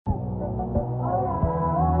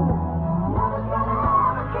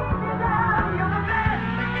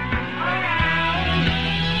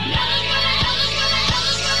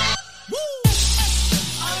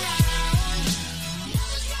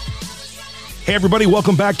Hey, everybody,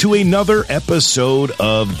 welcome back to another episode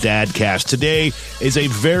of Dadcast. Today is a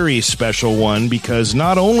very special one because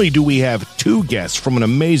not only do we have two guests from an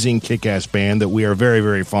amazing kick-ass band that we are very,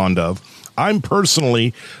 very fond of, I'm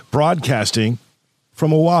personally broadcasting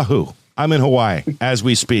from Oahu. I'm in Hawaii as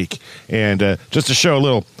we speak. And just to show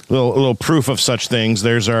a little proof of such things,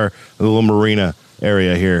 there's our little marina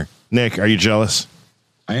area here. Nick, are you jealous?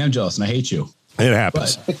 I am jealous, and I hate you. It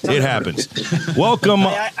happens. It happens. Welcome.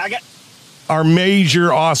 Our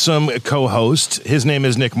major awesome co-host. His name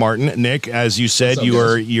is Nick Martin. Nick, as you said,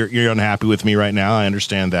 you're unhappy with me right now. I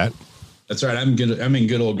understand that. That's right. I'm in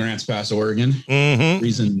good old Grants Pass, Oregon.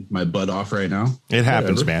 Freezing my butt off right now. It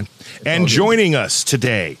happens, man. And joining us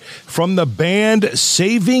today from the band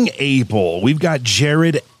Saving Abel, we've got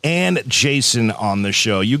Jared and Jason on the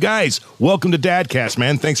show. You guys, welcome to Dadcast,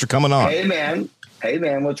 man. Thanks for coming on. Hey,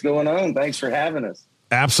 man. What's going on? Thanks for having us.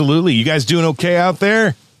 Absolutely. You guys doing okay out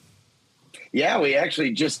there? Yeah, we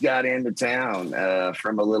actually just got into town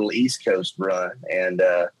from a little East Coast run, and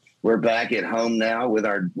we're back at home now with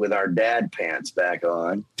our dad pants back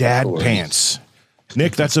on. Dad pants.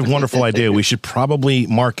 Nick, that's a wonderful idea. We should probably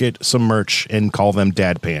market some merch and call them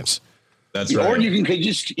dad pants. That's right. Or you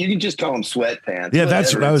can just call them sweatpants. Yeah,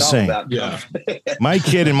 that's what I was saying. Yeah. My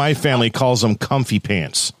kid in my family calls them comfy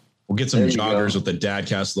pants. We'll get some joggers with the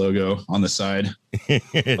Dadcast logo on the side.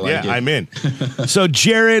 I'm in. So,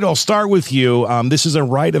 Jared, I'll start with you. This is a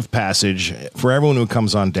rite of passage for everyone who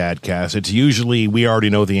comes on Dadcast. It's usually, we already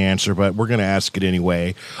know the answer, but we're going to ask it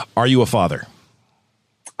anyway. Are you a father?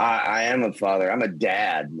 I am a father. I'm a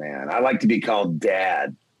dad, man. I like to be called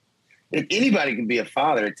dad. If anybody can be a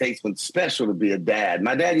father, it takes one special to be a dad.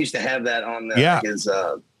 My dad used to have that on his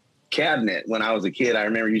cabinet when I was a kid. I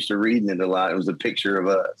remember used to reading it a lot. It was a picture of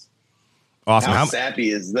us. Awesome. How sappy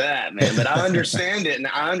is that, man? But I understand it, and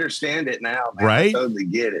I understand it now, man. Right? I totally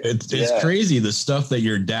get it. It's crazy, the stuff that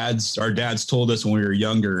our dads told us when we were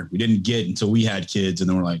younger. We didn't get until we had kids, and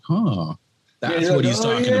then we're like, that's what he's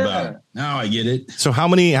talking about. Now I get it. So how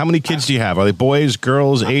many kids do you have? Are they boys,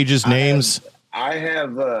 girls, ages, names? I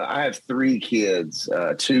have 3 kids,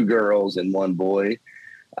 2 girls and 1 boy.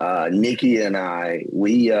 Nikki and I,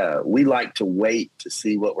 we like to wait to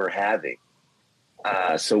see what we're having.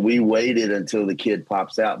 So we waited until the kid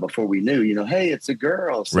pops out before we knew, hey, it's a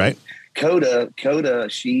girl. So right. Coda,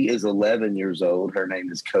 she is 11 years old. Her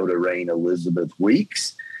name is Coda Rain Elizabeth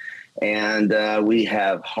Weeks. And we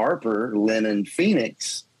have Harper Lennon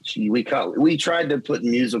Phoenix. We tried to put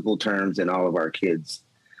musical terms in all of our kids'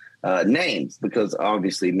 names because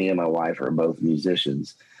obviously me and my wife are both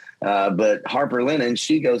musicians. But Harper Lennon,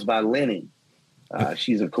 she goes by Lenny.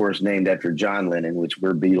 She's, of course, named after John Lennon, which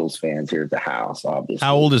we're Beatles fans here at the house, obviously.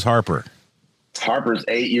 How old is Harper? Harper's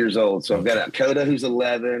 8 years old. So I've got a Coda who's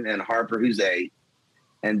 11 and Harper who's 8.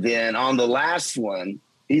 And then on the last one,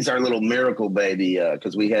 he's our little miracle baby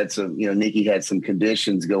because we had some, Nikki had some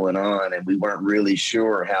conditions going on and we weren't really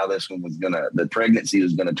sure how this one was the pregnancy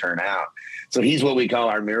was going to turn out. So he's what we call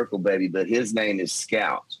our miracle baby, but his name is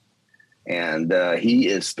Scout. And he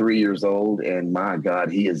is 3 years old. And my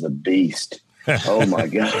God, he is a beast. Oh my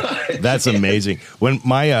God. That's amazing. When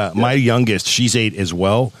my youngest, she's 8 as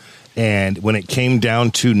well. And when it came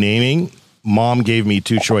down to naming, mom gave me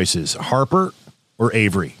 2 choices, Harper or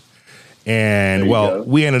Avery. And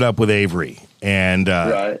we ended up with Avery and,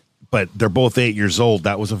 right. But they're both 8 years old.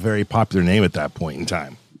 That was a very popular name at that point in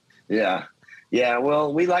time. Yeah. Yeah.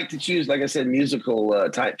 Well, we like to choose, like I said,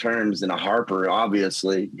 musical type terms, and a Harper,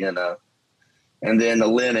 obviously, and then the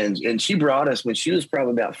Lennon. And she brought us when she was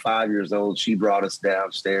probably about 5 years old. She brought us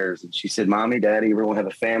downstairs and she said, Mommy, Daddy, everyone have a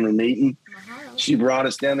family meeting. She brought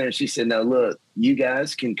us down there and she said, no, look, you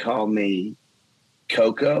guys can call me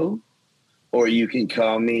Coco or you can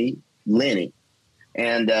call me Lenny.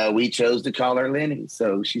 And we chose to call her Lenny.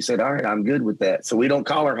 So she said, all right, I'm good with that. So we don't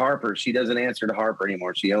call her Harper. She doesn't answer to Harper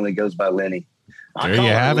anymore. She only goes by Lenny. There you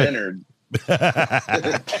have it. Leonard.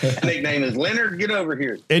 Nickname is Leonard. Get over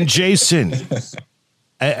here. And Jason,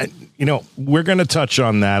 we're going to touch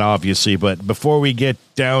on that, obviously. But before we get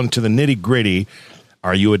down to the nitty gritty,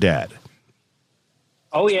 are you a dad?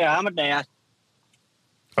 Oh, yeah, I'm a dad.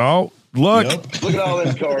 Oh, look. Yep. Look at all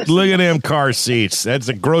those cars. Look at them car seats. That's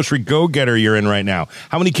a grocery go-getter you're in right now.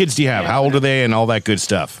 How many kids do you have? How old are they and all that good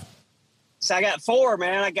stuff? So I got 4,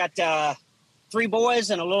 man. I got 3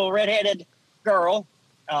 boys and a little redheaded girl.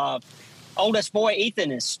 Oldest boy, Ethan,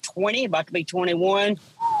 is 20, about to be 21.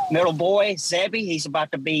 Middle boy, Zebby, he's about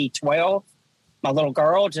to be 12. My little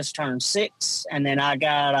girl just turned 6. And then I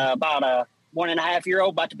got about a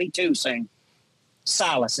 1.5-year-old, about to be 2 soon.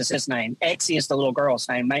 Silas is his name. Exie is the little girl's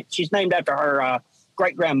name. She's named after her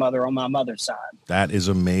great grandmother on my mother's side. That is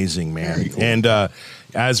amazing, man. Cool. And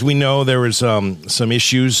as we know, there was some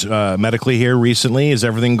issues medically here recently. Is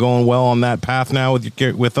everything going well on that path now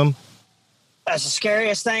with them? That's the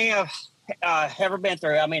scariest thing I've ever been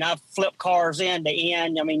through. I mean, I've flipped cars end to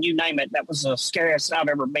end. I mean, you name it. That was the scariest I've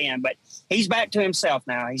ever been. But he's back to himself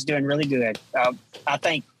now. He's doing really good. I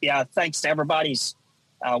think, thanks to everybody's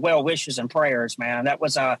well wishes and prayers, man. That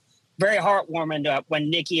was very heartwarming when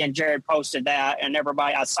Nikki and Jared posted that, and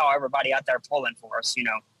I saw everybody out there pulling for us,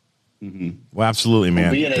 Mm-hmm. Well, absolutely,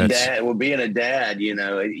 man. Being a dad,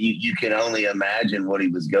 you can only imagine what he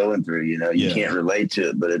was going through. You can't relate to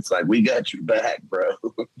it, but it's like, we got your back, bro.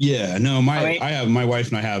 Yeah, no, my wife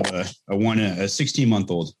and I have a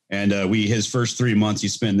 16-month-old, and his first 3 months he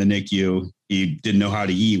spent in the NICU. He didn't know how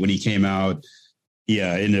to eat when he came out.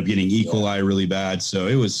 Yeah, ended up getting E. coli really bad. So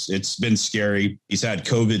it's been scary. He's had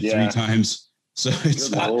COVID 3 times. So it's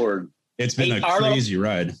been a crazy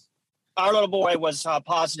ride. Our little boy was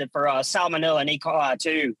positive for salmonella and E. coli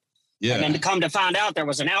too. Yeah. And then to come to find out there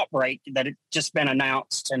was an outbreak that had just been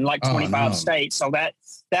announced in like 25 states. So that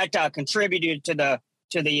contributed to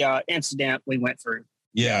the incident we went through.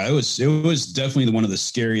 Yeah, it was definitely one of the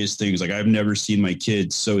scariest things. Like, I've never seen my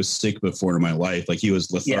kid so sick before in my life. Like, he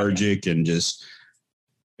was lethargic and just,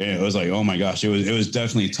 it was like, oh my gosh, it was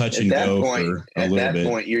definitely touch and go for a little bit. At that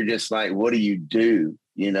point, you're just like, what do you do?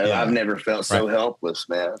 I've never felt so helpless,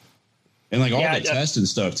 man. And like all the tests and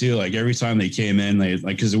stuff too, like every time they came in,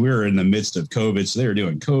 because we were in the midst of COVID, so they were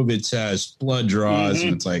doing COVID tests, blood draws,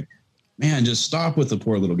 and it's like, man, just stop with the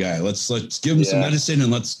poor little guy. Let's give him some medicine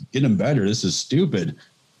and let's get him better. This is stupid.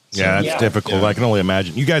 That's difficult. I can only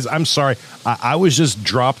imagine. You guys, I'm sorry. I was just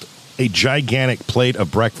dropped a gigantic plate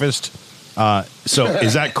of breakfast. So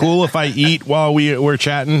is that cool if I eat while we're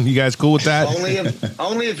chatting? You guys cool with that?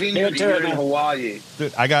 Only if you're in Hawaii.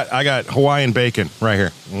 Dude, I got Hawaiian bacon right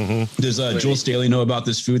here. Mm-hmm. Does Joel Staley know about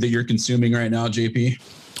this food that you're consuming right now, JP?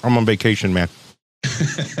 I'm on vacation, man.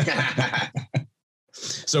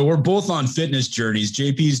 So we're both on fitness journeys.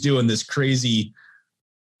 JP's doing this crazy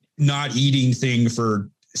not eating thing for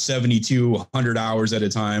 7,200 hours at a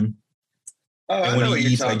time. Oh, and when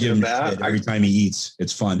he eats, I give him shit every time he eats.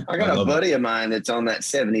 It's fun. I got a buddy of mine that's on that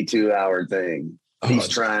 72-hour thing. He's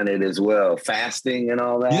trying it as well, fasting and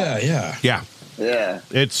all that. Yeah.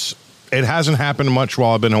 It hasn't happened much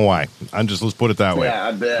while I've been in Hawaii. Let's put it that way. Yeah,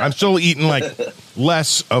 I bet. I'm still eating like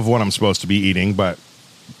less of what I'm supposed to be eating, but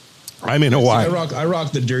I'm in Hawaii. I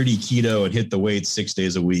rock the dirty keto and hit the weights 6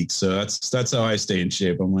 days a week. So that's how I stay in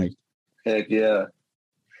shape. I'm like, heck yeah.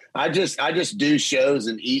 I just do shows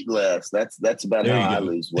and eat less. That's about how I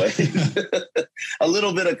lose weight. A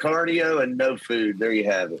little bit of cardio and no food. There you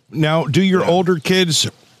have it. Now, do your older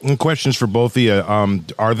kids, and questions for both of you,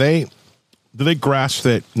 do they grasp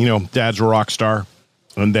that, dad's a rock star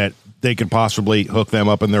and that they could possibly hook them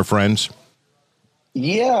up and their friends?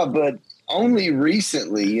 Yeah, but only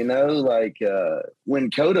recently,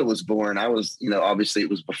 when Coda was born, I was, obviously it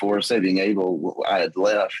was before Saving Abel, I had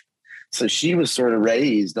left. So she was sort of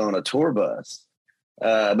raised on a tour bus.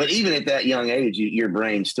 But even at that young age, your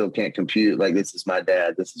brain still can't compute, like, this is my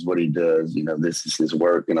dad, this is what he does, this is his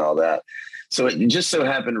work and all that. So it just so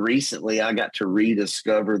happened recently, I got to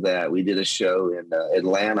rediscover that. We did a show in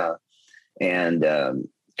Atlanta, and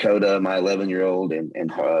Coda, my 11-year-old,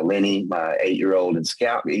 and Lenny, my 8-year-old, and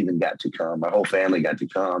Scout even got to come. My whole family got to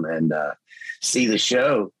come and see the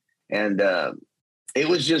show. And it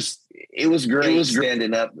was great. It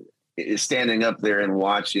was standing up there and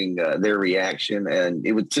watching their reaction, and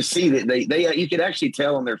it was to see that they you could actually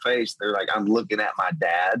tell on their face, they're like, I'm looking at my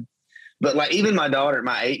dad. But like, even my daughter,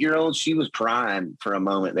 my 8-year-old, she was crying for a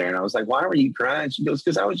moment there, and I was like, why were you crying? She goes,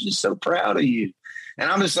 because I was just so proud of you. And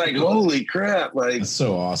I'm just like, holy crap. Like, that's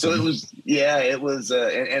so awesome. So it was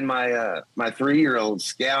and my 3-year-old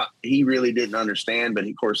Scout, he really didn't understand, but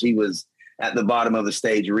of course he was at the bottom of the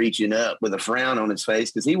stage reaching up with a frown on his face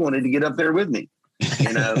because he wanted to get up there with me.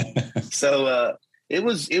 So it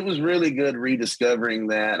was really good rediscovering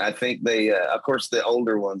that. I think they, of course, the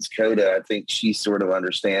older ones, Coda, I think she sort of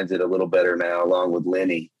understands it a little better now, along with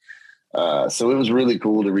Lenny. So it was really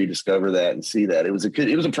cool to rediscover that and see that. It was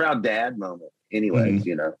a proud dad moment. Anyways,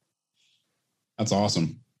 That's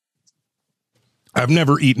awesome. I've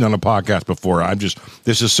never eaten on a podcast before.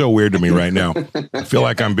 This is so weird to me right now. I feel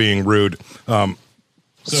like I'm being rude.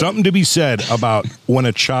 Something to be said about when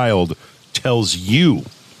a child tells you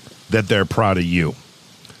that they're proud of you.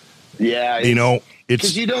 Yeah. It's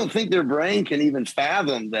because you don't think their brain can even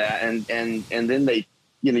fathom that. And then they,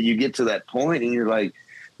 you get to that point and you're like,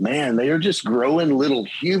 man, they are just growing little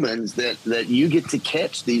humans that you get to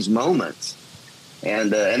catch these moments.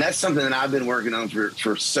 And that's something that I've been working on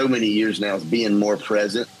for so many years now, is being more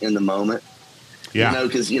present in the moment. Yeah. You know,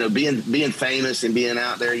 because, you know, being famous and being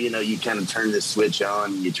out there, you know, you kind of turn this switch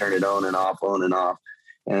on, you turn it on and off.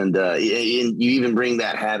 And you even bring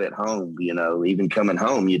that habit home, you know, even coming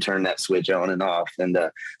home, you turn that switch on and off. And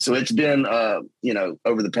so it's been, you know,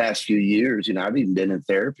 over the past few years, you know, I've even been in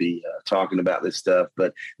therapy talking about this stuff,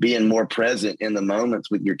 but being more present in the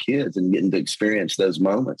moments with your kids and getting to experience those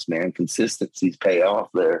moments, man, consistencies pay off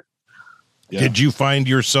there. Yeah. Did you find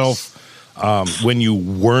yourself, when you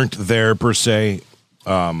weren't there per se,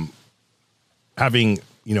 having,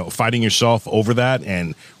 you know, fighting yourself over that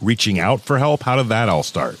and reaching out for help? How did that all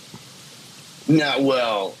start? No,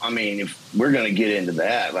 well, I mean, if we're going to get into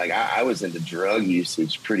that, like I was into drug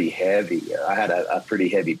usage pretty heavy. I had a pretty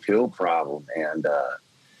heavy pill problem. And,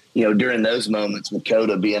 you know, during those moments with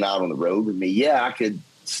Coda being out on the road with me, yeah, I could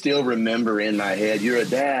still remember in my head, you're a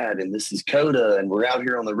dad and this is Coda and we're out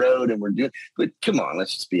here on the road and we're doing, but come on,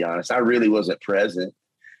 let's just be honest. I really wasn't present.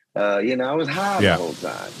 You know, I was high the whole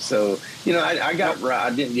time. So, you know,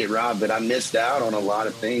 I didn't get robbed, but I missed out on a lot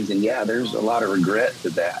of things. And yeah, there's a lot of regret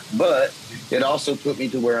to that, but it also put me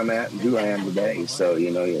to where I'm at and who I am today. So,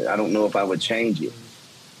 you know, I don't know if I would change it.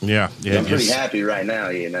 Yeah. I'm pretty happy right now,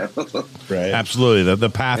 you know? Right. Absolutely. The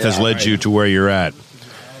path has led you to where you're at.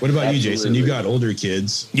 What about you, Jason? You got older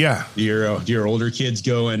kids. Yeah. Do your older kids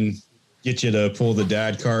go and get you to pull the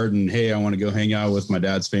dad card and, hey, I want to go hang out with my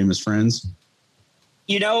dad's famous friends?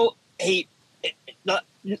 You know, he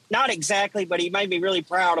not exactly, but he made me really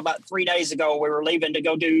proud. About 3 days ago, we were leaving to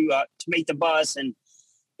go to meet the bus, and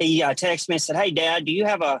he texted me and said, "Hey, Dad, do you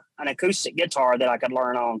have an acoustic guitar that I could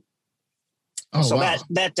learn on?" Oh, so wow.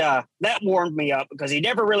 that warmed me up, because he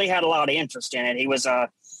never really had a lot of interest in it. He was a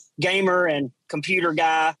gamer and computer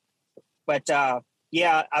guy, but so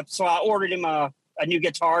I ordered him a new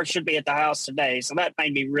guitar. It should be at the house today, so that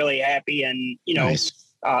made me really happy, and you know, nice.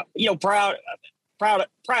 You know, proud,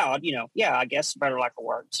 you know, yeah, I guess better lack of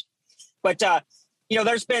words. But, you know,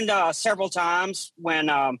 there's been several times when,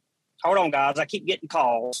 hold on, guys, I keep getting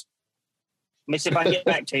calls. Let me see if I can get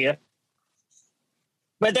back to you.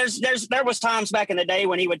 But there was times back in the day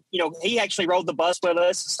when he would, you know, he actually rode the bus with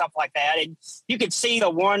us and stuff like that. And you could see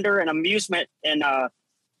the wonder and amusement and a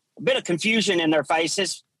bit of confusion in their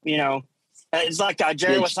faces. You know, it's like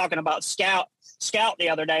Jerry was talking about Scout the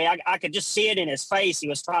other day. I could just see it in his face. He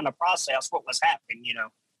was trying to process what was happening, you know?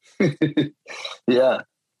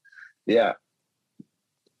 Yeah.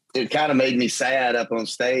 It kind of made me sad up on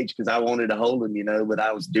stage, because I wanted to hold him, you know, but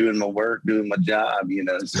I was doing my work, doing my job, you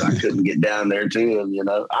know, so I couldn't get down there to him, you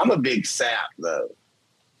know. I'm a big sap, though.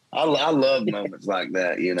 I love moments like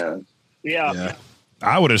that, you know. Yeah.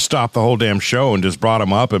 I would have stopped the whole damn show and just brought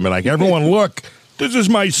him up and been like, everyone, look. This is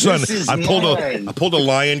my son. I pulled a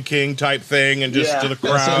Lion King type thing and just to the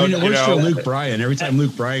crowd. So, I mean, it works for Luke Bryan. Every time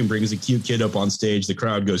Luke Bryan brings a cute kid up on stage, the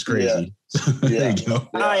crowd goes crazy. Yeah. There you go.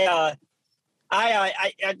 I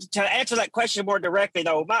to answer that question more directly,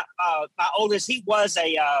 though, my oldest, he was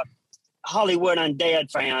a Hollywood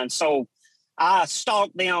Undead fan, so I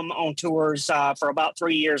stalked them on tours for about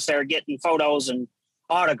 3 years there, getting photos and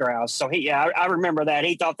autographs. So I remember that.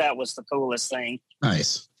 He thought that was the coolest thing.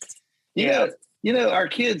 Nice. Yeah. You know, our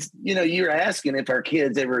kids, you know, you're asking if our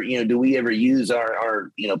kids ever, you know, do we ever use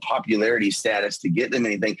our you know, popularity status to get them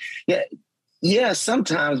anything? Yeah,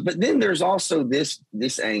 sometimes. But then there's also this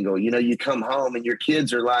angle, you know, you come home and your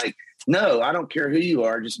kids are like, no, I don't care who you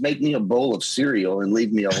are. Just make me a bowl of cereal and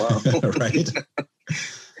leave me alone. Right.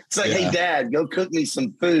 It's like, hey, Dad, go cook me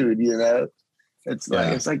some food, you know? It's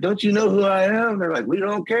like, don't you know who I am? They're like, we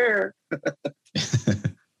don't care.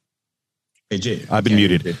 Hey, Jay, I've been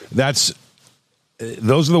muted.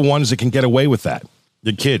 Those are the ones that can get away with that.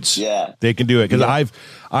 The kids, they can do it, because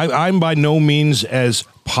I'm by no means as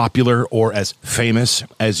popular or as famous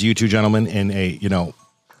as you two gentlemen in a, you know,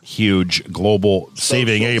 huge global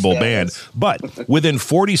Saving Abel band, but within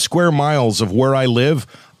 40 square miles of where I live,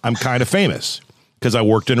 I'm kind of famous because I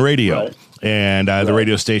worked in radio and the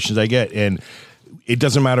radio stations I get, and it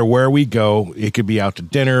doesn't matter where we go. It could be out to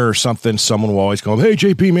dinner or something. Someone will always go, "Hey,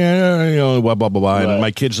 JP, man," you know, blah blah blah blah, and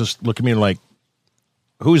my kids just look at me like,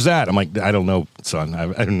 "Who's that?" I'm like, "I don't know, son. I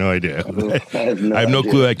have no idea. I have no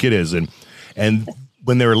clue who that kid is." And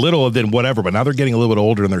when they were little, then whatever. But now they're getting a little bit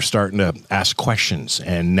older and they're starting to ask questions.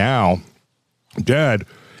 And now, Dad,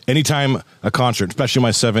 anytime a concert, especially my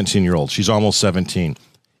 17-year-old, she's almost 17,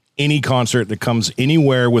 any concert that comes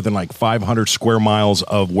anywhere within like 500 square miles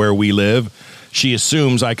of where we live, she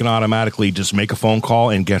assumes I can automatically just make a phone call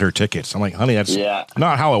and get her tickets. I'm like, honey, that's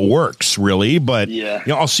not how it works, really. But you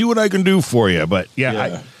know, I'll see what I can do for you. But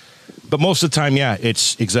but most of the time,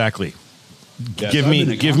 it's exactly.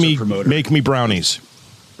 make me brownies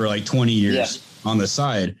for like 20 years on the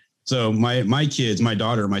side. So my kids, my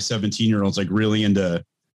daughter, my 17-year-old's like really into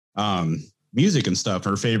music and stuff.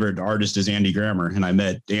 Her favorite artist is Andy Grammer. And I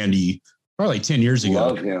met Andy probably like 10 years ago.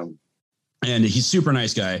 Love him. And he's a super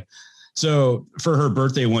nice guy. So for her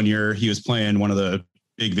birthday one year, he was playing one of the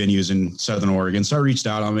big venues in Southern Oregon. So I reached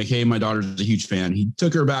out. I'm like, hey, my daughter's a huge fan. He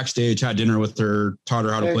took her backstage, had dinner with her, taught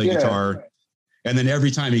her how to play guitar. And then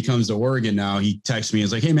every time he comes to Oregon now, he texts me.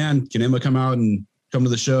 He's like, hey, man, can Emma come out and come to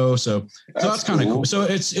the show? So that's kind of cool. So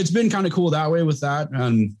it's been kind of cool that way with that.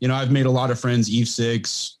 And, I've made a lot of friends, Eve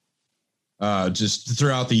Six, just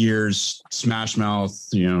throughout the years, Smash Mouth,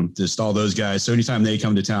 just all those guys. So anytime they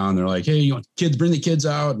come to town, they're like, hey, you want kids, bring the kids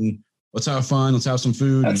out and let's have fun. Let's have some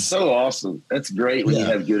food. That's so awesome. That's great when you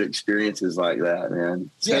have good experiences like that,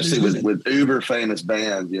 man. Especially with uber famous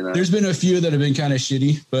bands, There's been a few that have been kind of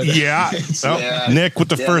shitty, but Nick with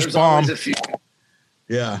the first bomb.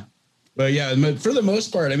 Yeah. But for the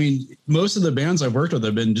most part, I mean, most of the bands I've worked with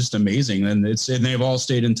have been just amazing. And they've all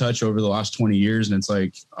stayed in touch over the last 20 years. And it's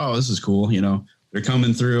like, oh, this is cool. They're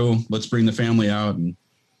coming through. Let's bring the family out. And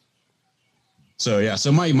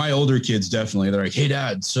so my older kids, definitely, they're like, hey,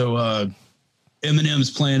 Dad, so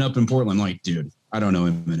Eminem's playing up in Portland. I'm like, dude, I don't know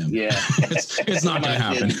Eminem. Yeah. it's not going to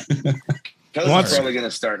happen. Cody's probably going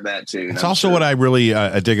to start that too. It's also what I really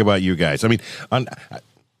dig about you guys. I mean,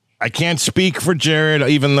 I can't speak for Jared,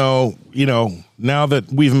 even though, now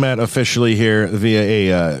that we've met officially here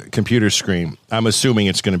via a computer screen, I'm assuming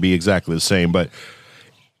it's going to be exactly the same. But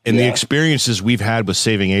in the experiences we've had with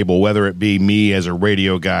Saving Abel, whether it be me as a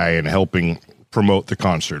radio guy and helping promote the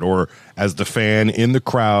concert, or as the fan in the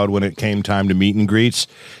crowd when it came time to meet and greets,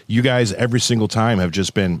 you guys every single time have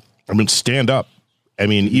just been, stand up. I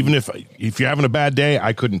mean, even if you're having a bad day,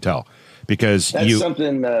 I couldn't tell, because that's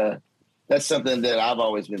something that I've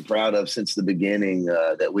always been proud of since the beginning,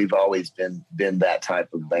 that we've always been that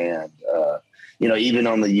type of band. Even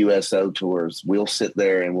on the USO tours, we'll sit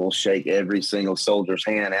there and we'll shake every single soldier's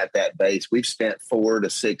hand at that base. We've spent 4 to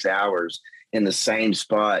 6 hours in the same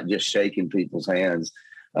spot, just shaking people's hands.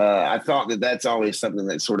 I thought that's always something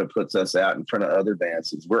that sort of puts us out in front of other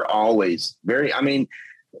bands. We're always look,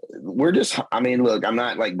 I'm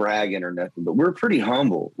not like bragging or nothing, but we're pretty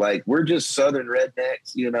humble. Like, we're just Southern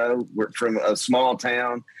rednecks, we're from a small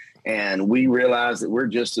town, and we realize that we're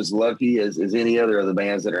just as lucky as any other of the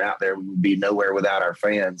bands that are out there. We would be nowhere without our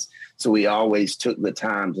fans. So we always took the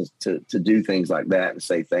time to do things like that and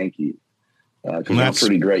say thank you. Because I'm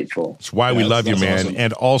pretty grateful. That's why we love you, man. Awesome.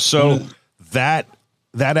 And also that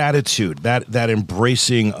attitude, that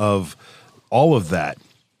embracing of all of that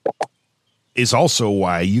is also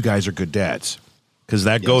why you guys are good dads. Because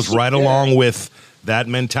that goes right along with that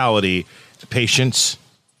mentality, patience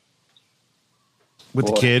with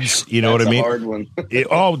the kids. You know what I mean? That's a hard one.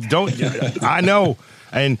 I know.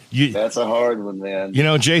 And that's a hard one, man.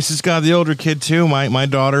 Jace has got the older kid too. My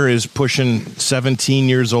daughter is pushing 17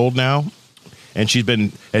 years old now. And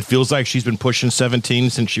it feels like she's been pushing 17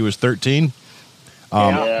 since she was 13.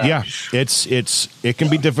 It can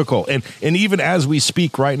be difficult. And even as we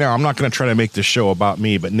speak right now, I'm not going to try to make this show about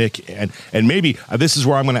me, but Nick, and maybe this is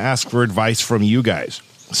where I'm going to ask for advice from you guys.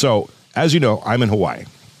 So, as you know, I'm in Hawaii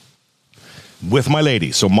with my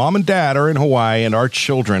lady. So mom and dad are in Hawaii, and our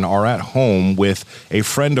children are at home with a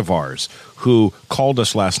friend of ours who called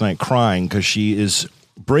us last night crying because she is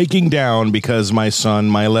breaking down because my son,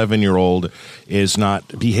 my 11-year-old, is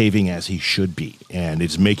not behaving as he should be, and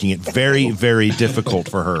it's making it very, very difficult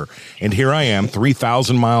for her. And here I am,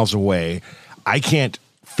 3,000 miles away. I can't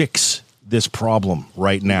fix this problem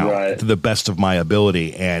right now to the best of my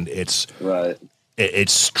ability, and it's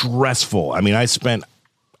stressful. I mean, I spent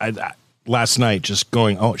last night just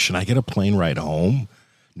going, oh, should I get a plane ride home?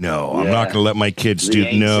 No, I'm not going to let my kids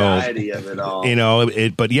do. No, of it all.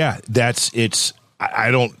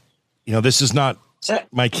 I don't, this is not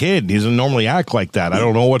my kid. He doesn't normally act like that. I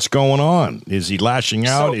don't know what's going on. Is he lashing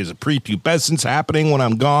out? Is a prepubescence happening when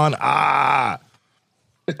I'm gone?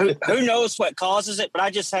 Who knows what causes it? But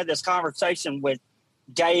I just had this conversation with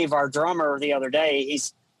Dave, our drummer, the other day.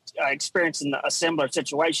 He's experiencing a similar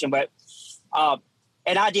situation, but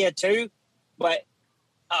and I did too. But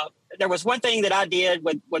there was one thing that I did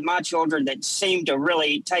with my children that seemed to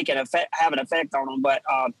really have an effect on them. But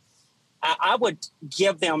I would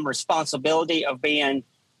give them responsibility of being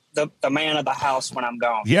the man of the house when I'm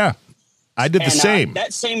gone. Yeah, I did the same.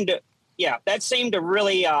 That seemed to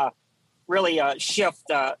really shift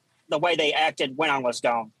the way they acted when I was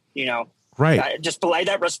gone. Right. Just lay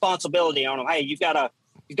that responsibility on them. Hey, you've got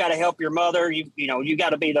you got to help your mother. You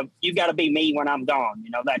got to be me when I'm gone.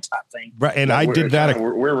 That type thing. Right, and I did that.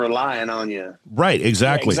 We're relying on you. Right,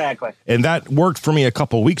 exactly, Yeah, exactly. And that worked for me a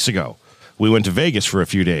couple of weeks ago. We went to Vegas for a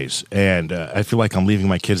few days, and I feel like I'm leaving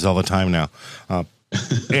my kids all the time now.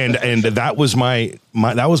 And that was my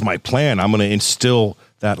plan. I'm going to instill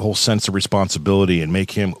that whole sense of responsibility and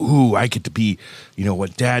make him, I get to be,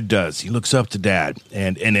 what Dad does. He looks up to Dad,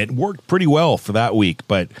 and it worked pretty well for that week,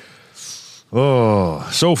 but. Oh,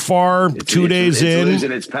 so far, 2 days in. It's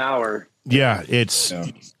losing its power. Yeah, it's.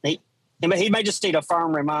 He may just need a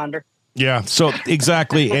firm reminder. Yeah, so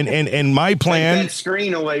exactly. And my plan. Take that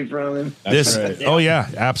screen away from him. This. Right. Oh, yeah,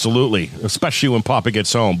 absolutely. Especially when Papa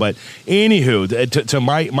gets home. But anywho, to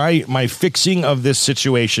my fixing of this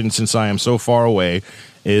situation, since I am so far away,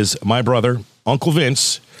 is my brother, Uncle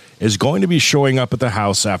Vince, is going to be showing up at the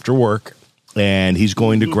house after work. And he's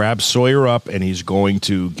going to grab Sawyer up, and he's going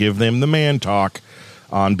to give them the man talk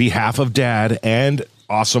on behalf of Dad and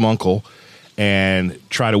awesome Uncle, and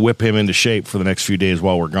try to whip him into shape for the next few days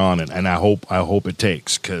while we're gone. And I hope it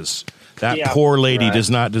takes, because that poor lady does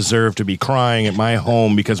not deserve to be crying at my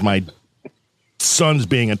home because my son's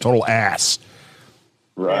being a total ass.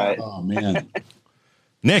 Right. Oh man,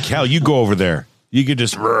 Nick, hell, you go over there. You could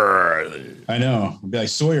just. I know. I'd be like,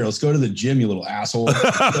 Sawyer, let's go to the gym, you little asshole.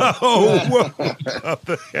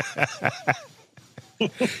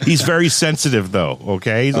 He's very sensitive, though.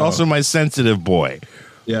 Okay, he's also my sensitive boy.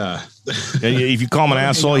 Yeah. If you call him an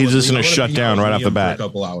asshole, he's just going to shut down right off the bat. For a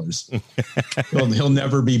couple hours. He'll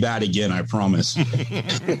never be bad again. I promise. my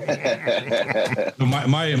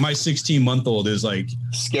 16-month-old is like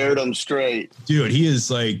scared him straight, dude. He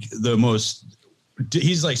is like the most.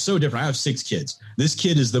 He's like so different. I have 6 kids. This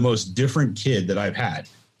kid is the most different kid that I've had.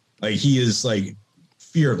 Like, he is like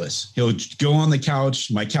fearless. He'll go on the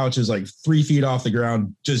couch. My couch is like 3 feet off the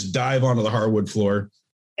ground. Just dive onto the hardwood floor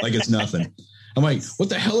like it's nothing. I'm like, what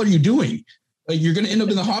the hell are you doing? Like, you're going to end up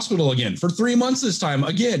in the hospital again for 3 months this time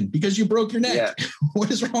again because you broke your neck. Yeah.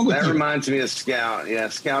 What is wrong with you? That reminds me of Scout. Yeah,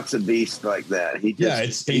 Scout's a beast like that. He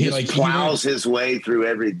just, he like plows his way through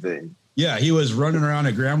everything. Yeah, he was running around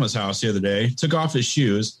at Grandma's house the other day, took off his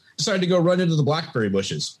shoes, decided to go run into the blackberry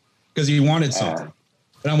bushes because he wanted something.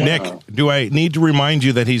 Nick, do I need to remind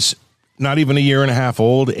you that he's not even a year and a half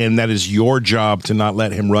old, and that is your job to not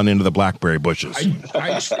let him run into the blackberry bushes?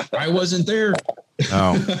 I wasn't there.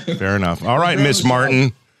 Oh, fair enough. All right, Miss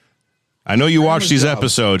Martin. I know you watch these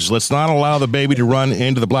episodes. Let's not allow the baby to run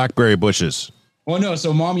into the blackberry bushes. Well, no,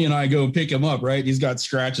 so Mommy and I go pick him up, right? He's got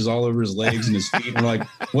scratches all over his legs and his feet. And we're like,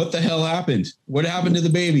 what the hell happened? What happened to the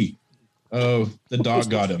baby? Oh, the dog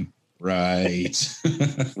got him. Right.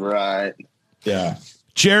 Right. Yeah.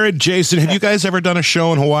 Jared, Jason, have you guys ever done a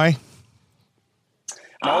show in Hawaii?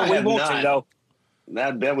 No, we want to, though.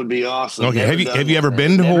 That would be awesome. Okay, have you ever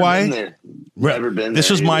been to Hawaii? Never been there. This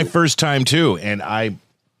was my first time too, and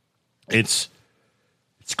it's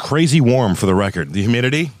crazy warm for the record. The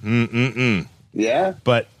humidity, yeah,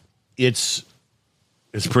 but it's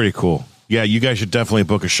pretty cool. Yeah, you guys should definitely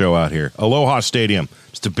book a show out here. Aloha Stadium.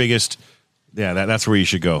 It's the biggest. Yeah, that's where you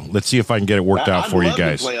should go. Let's see if I can get it worked out for you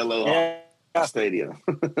guys. To play Aloha Stadium.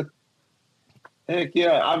 Heck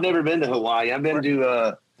yeah! I've never been to Hawaii. I've been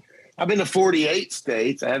to 48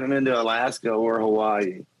 states. I haven't been to Alaska or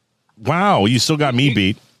Hawaii. Wow, you still got me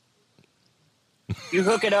beat. You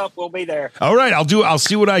hook it up, we'll be there. All right, I'll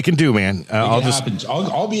see what I can do, man.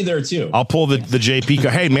 I'll be there too. I'll pull the JP.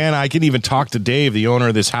 Hey, man, I can even talk to Dave, the owner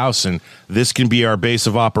of this house, and this can be our base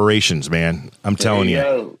of operations, man. I'm telling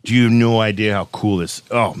you. Do you have no idea how cool this?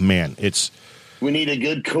 Oh man, we need a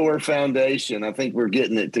good core foundation. I think we're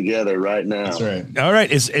getting it together right now. That's right. All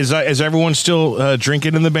right. Is everyone still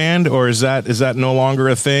drinking in the band, or is that no longer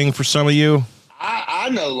a thing for some of you? I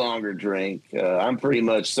no longer drink. I'm pretty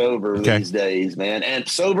much sober these days, man, and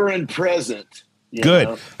sober and present. Good.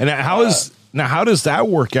 Know? And how does that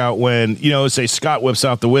work out when, say Scott whips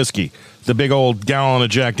out the whiskey, the big old gallon of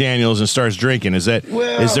Jack Daniels, and starts drinking? Is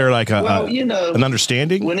there like an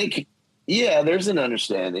understanding? Yeah, there's an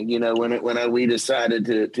understanding. When we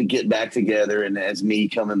decided to get back together, and as me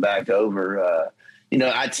coming back over,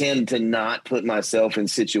 I tend to not put myself in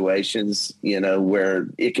situations, where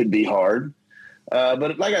it could be hard.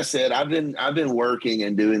 But like I said, I've been working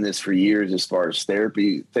and doing this for years as far as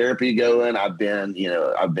therapy going. I've been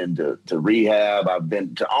to rehab. I've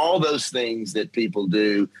been to all those things that people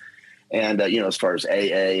do. And, as far as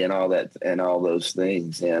AA and all that and all those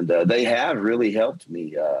things. And they have really helped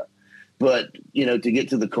me. But, to get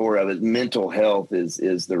to the core of it, mental health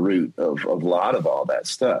is the root of a lot of all that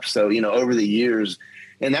stuff. So, over the years,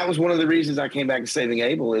 And that was one of the reasons I came back to Saving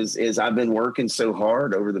Abel is I've been working so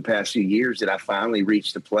hard over the past few years that I finally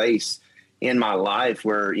reached a place in my life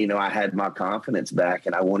where, you know, I had my confidence back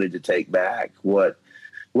and I wanted to take back what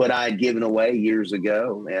I had given away years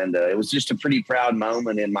ago. And it was just a pretty proud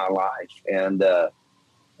moment in my life. And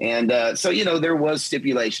so, you know, there was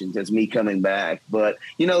stipulations as me coming back, but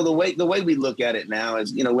you know, the way we look at it now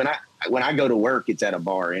is, you know, when I go to work, it's at a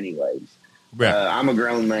bar anyways. Yeah. I'm a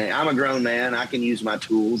grown man. I can use my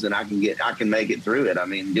tools and I can make it through it. I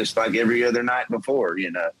mean, just like every other night before,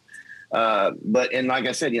 you know. But like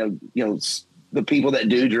I said, you know, the people that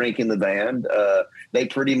do drink in the band, they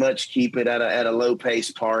pretty much keep it at a low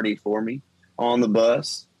pace party for me on the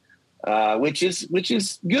bus, which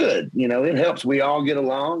is good. You know, it helps. We all get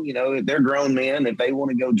along. You know, if they're grown men, if they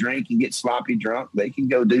want to go drink and get sloppy drunk, they can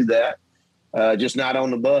go do that. Just not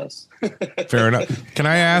on the bus. Fair enough. Can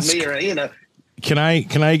I ask? You know, can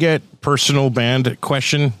I get personal band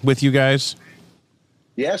question with you guys?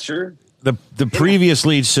 Yeah, sure. The previous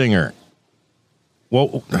lead singer.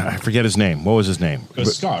 Well, I forget his name. What was his name? It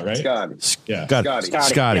was Scott, right? Scotty. Yeah.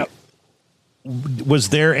 Scotty. Yep. Was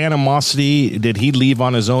there animosity? Did he leave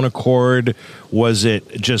on his own accord? Was it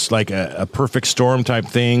just like a perfect storm type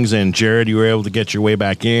things? And Jared, you were able to get your way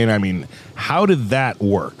back in. I mean, how did that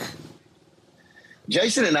work?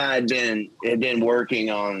 Jason and I had been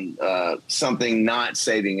working on something not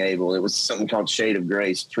Saving Abel. It was something called Shade of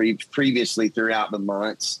Grace previously throughout the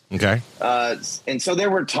months. Okay. And so there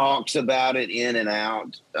were talks about it in and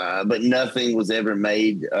out, but nothing was ever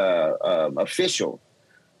made official.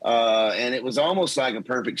 And it was almost like a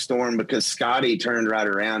perfect storm because Scotty turned right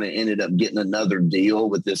around and ended up getting another deal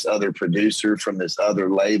with this other producer from this other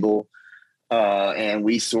label. And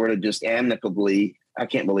we sort of just amicably, I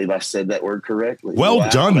can't believe I said that word correctly. Well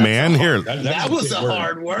done, man. Here. That was a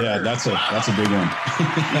hard word. Yeah, that's a big one.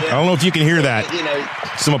 I don't know if you can hear that. You know,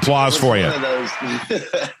 some applause for you. One of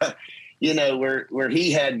those, you know, where he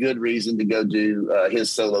had good reason to go do his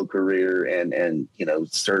solo career and, you know,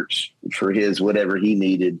 search for his whatever he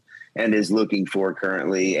needed and is looking for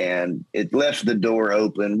currently. And it left the door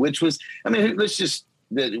open, which was, I mean,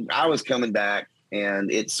 I was coming back and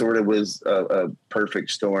it sort of was a perfect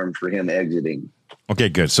storm for him exiting. Okay,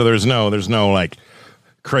 good. So there's no like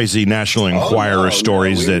crazy National Enquirer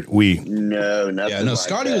stories that we. No, nothing. Yeah, no. Like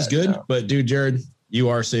Scotty that, was good, but dude, Jared, you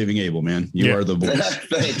are Saving Abel, man. You are the voice.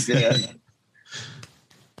 Thanks, man.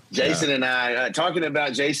 Jason and I talking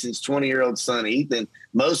about Jason's 20-year-old son Ethan.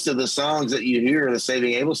 Most of the songs that you hear, the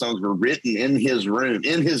Saving Abel songs, were written in his room,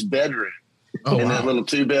 in his bedroom, that little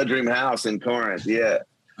 2-bedroom house in Corinth. Yeah.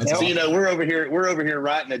 So, you know, we're over here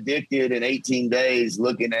writing Addicted in 18 days,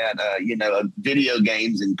 looking at, you know, video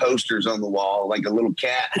games and posters on the wall, like a little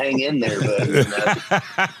cat hang in there, but you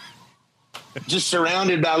know, just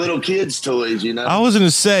surrounded by little kids' toys, you know. I was going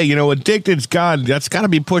to say, you know, Addicted's that's got to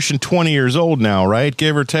be pushing 20 years old now, right?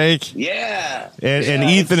 Give or take. Yeah. And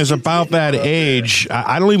Ethan is about that age.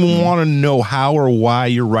 I don't even want to know how or why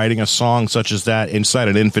you're writing a song such as that inside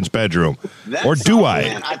an infant's bedroom. Or do I?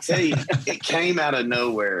 Man, I tell you, it came out of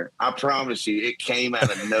nowhere. I promise you, it came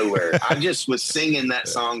out of nowhere. I just was singing that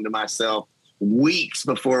song to myself weeks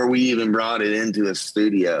before we even brought it into a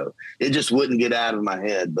studio. It just wouldn't get out of my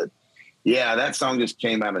head, but yeah, that song just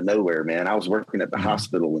came out of nowhere, man. I was working at the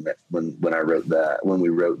hospital when we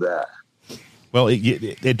wrote that. Well,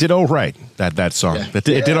 it did all right, that song. Yeah.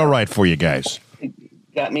 It did all right for you guys. It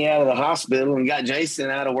got me out of the hospital and got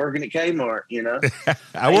Jason out of working at Kmart, you know.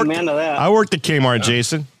 I worked at Kmart,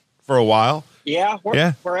 Jason, for a while. Yeah?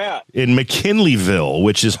 Where at? In McKinleyville,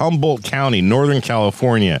 which is Humboldt County, Northern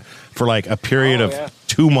California, for like a period of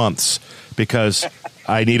 2 months because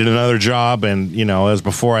I needed another job, and you know, it was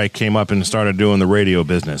before I came up and started doing the radio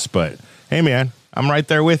business. But hey, man, I'm right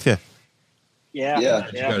there with you. Yeah.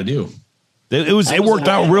 What you got to do? It worked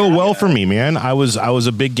out real well for me, man. I was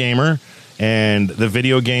a big gamer, and the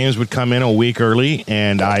video games would come in a week early,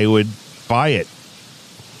 and I would buy it.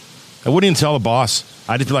 I wouldn't even tell the boss.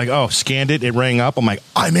 I'd just be like, "Oh, scanned it. It rang up. I'm like,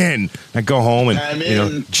 I'm in." I go home and you know,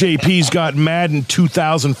 JP's got Madden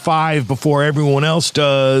 2005 before everyone else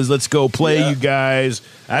does. Let's go play, you guys.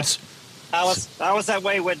 I was that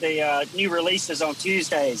way with the new releases on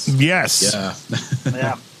Tuesdays. Yes.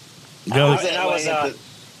 Yeah. Go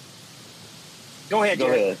ahead,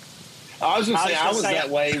 Jared. I was going to say I was that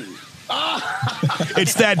way.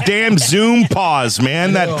 It's that damn Zoom pause,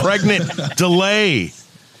 man. That pregnant delay.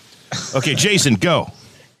 Okay, Jason, go.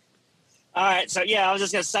 All right. So, I was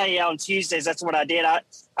just going to say on Tuesdays, that's what I did. I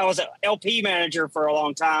was an LP manager for a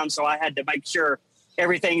long time, so I had to make sure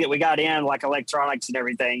everything that we got in, like electronics and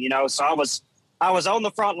everything, you know. So I was on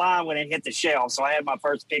the front line when it hit the shelf, so I had my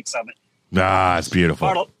first picks of it. Ah, it's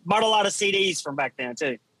beautiful. Bought a lot of CDs from back then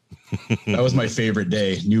too. That was my favorite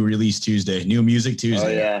day. New release Tuesday, new music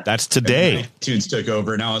Tuesday. Oh yeah, That's today. Tunes took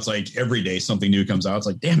over. Now it's like every day something new comes out. It's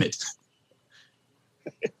like, damn it.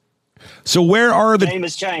 So where are the name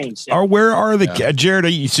has changed? Or where are the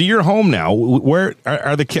Jared? So you're home now. Where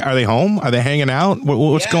are the? Are they home? Are they hanging out?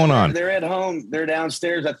 What's going on? They're at home. They're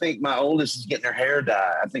downstairs. I think my oldest is getting her hair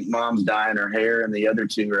dyed. I think mom's dyeing her hair, and the other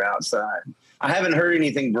two are outside. I haven't heard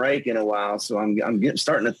anything break in a while, so I'm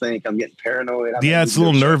starting to think I'm getting paranoid. It's a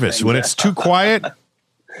little nervous when it's too quiet.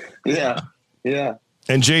 Yeah.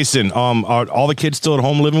 And Jason, are all the kids still at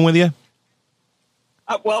home living with you?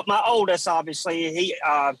 Well, my oldest, obviously,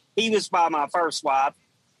 he was by my first wife,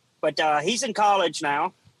 but he's in college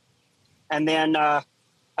now. And then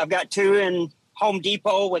I've got two in Home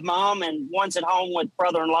Depot with mom, and one's at home with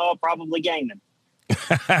brother-in-law, probably gaming.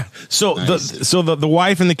 So nice. the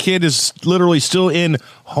wife and the kid is literally still in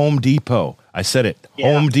Home Depot. I said it,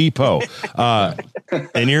 yeah. Home Depot.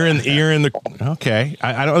 And you're in the okay.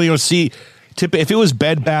 I don't really see. If it was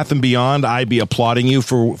Bed Bath and Beyond, I'd be applauding you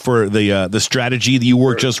for the strategy that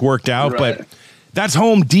you just worked out. Right. But that's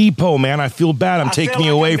Home Depot, man. I feel bad. I'm taking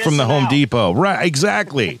you away from the Home Depot. Right?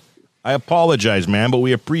 Exactly. I apologize, man, but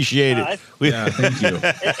we appreciate it. Thank you.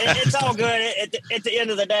 It's all good. At the end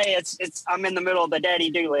of the day, it's I'm in the middle of the daddy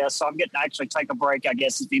do list, so I'm getting to actually take a break, I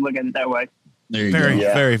guess, if you look at it that way. There you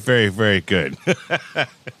go. Very, very, very good.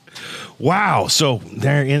 Wow. So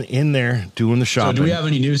they're in there doing the shopping. So do we have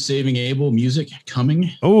any new Saving Abel music coming?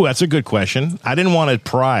 Oh, that's a good question. I didn't want to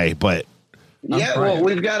pry, but well,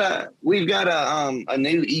 we've got a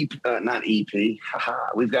new EP, not EP.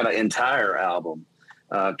 We've got an entire album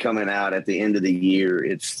coming out at the end of the year.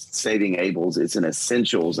 It's Saving Abel's. It's an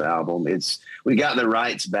Essentials album. We got the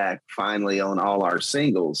rights back finally on all our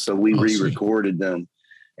singles, so we re-recorded them.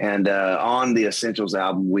 And on the Essentials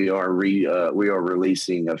album, we are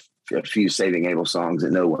releasing a few Saving Abel songs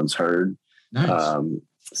that no one's heard. Nice.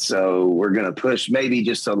 So we're going to push maybe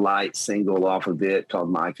just a light single off of it called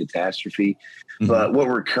My Catastrophe. Mm-hmm. But what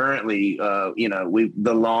we're currently,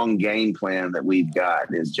 the long game plan that we've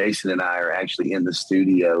got is Jason and I are actually in the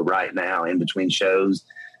studio right now in between shows.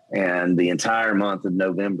 And the entire month of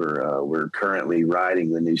November, we're currently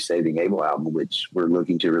writing the new Saving Abel album, which we're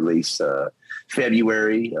looking to release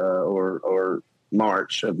February or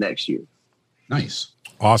March of next year. Nice.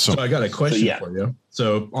 Awesome. So I got a question for you.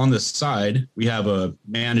 So on the side, we have a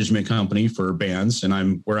management company for bands,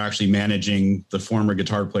 and we're actually managing the former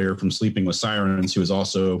guitar player from Sleeping with Sirens, who is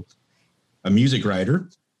also a music writer.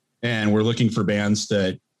 And we're looking for bands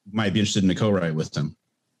that might be interested in a co-write with them.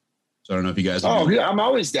 So I don't know if you guys. I'm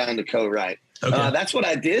always down to co-write. Okay. That's what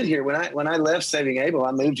I did here when I left Saving Abel.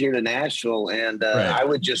 I moved here to Nashville, and I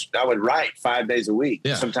would write 5 days a week,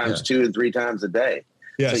 sometimes 2 and 3 times a day.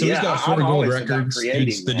 Yeah, so he's got 4 gold records.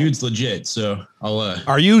 The dude's legit. So I'll.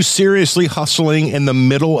 Are you seriously hustling in the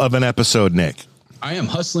middle of an episode, Nick? I am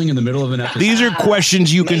hustling in the middle of an episode. These are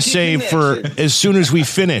questions you can save for as soon as we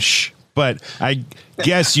finish. But I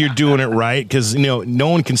guess you're doing it right because no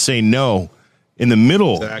one can say no in the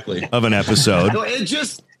middle of an episode. No, I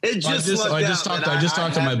just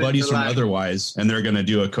talked to my buddies from Otherwise, and they're going to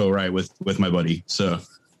do a co-write with my buddy. So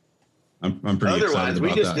I'm pretty excited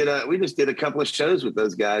about that. We just did a couple of shows with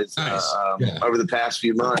those guys over the past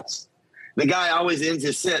few months. The guy always ends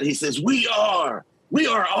his set. He says, "We are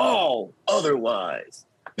all Otherwise."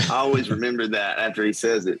 I always remember that after he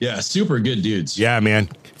says it. Yeah, super good dudes. Yeah, man.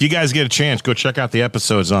 If you guys get a chance, go check out the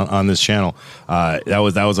episodes on this channel. That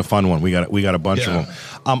was a fun one. We got a bunch of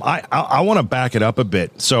them. I want to back it up a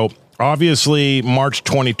bit. So obviously March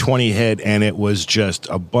 2020 hit, and it was just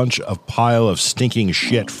a bunch of pile of stinking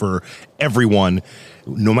shit for everyone,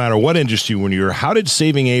 no matter what industry when you're. How did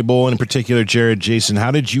Saving Abel, and in particular Jared, Jason, how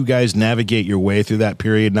did you guys navigate your way through that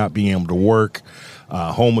period, not being able to work,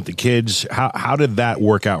 home with the kids? How did that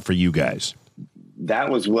work out for you guys? That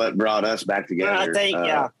was what brought us back together. I think,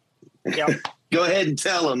 Go ahead and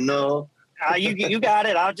tell them, no. You got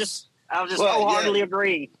it. I'll just wholeheartedly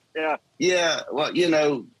agree. Yeah. Yeah. Well,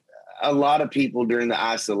 a lot of people during the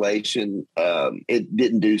isolation, it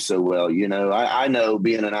didn't do so well. I know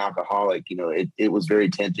being an alcoholic, it was very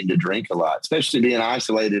tempting to drink a lot, especially being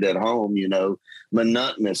isolated at home,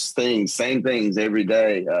 monotonous things, same things every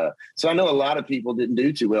day. So I know a lot of people didn't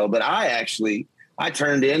do too well, but I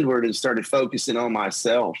turned inward and started focusing on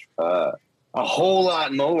myself a whole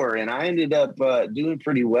lot more. And I ended up doing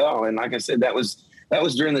pretty well. And like I said, that was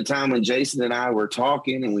during the time when Jason and I were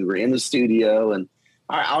talking and we were in the studio, and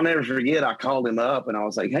I'll never forget. I called him up and I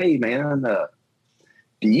was like, "Hey man,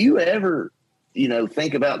 do you ever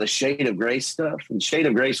think about the Shade of Grace stuff. And Shade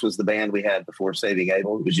of Grace was the band we had before Saving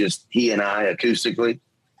Abel. It was just he and I acoustically.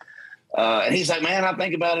 And he's like, man, I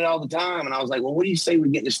think about it all the time. And I was like, well, what do you say we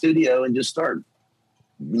get in the studio and just start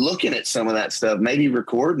looking at some of that stuff, maybe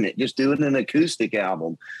recording it, just doing an acoustic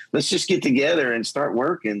album. Let's just get together and start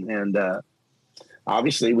working. And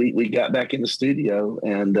obviously we got back in the studio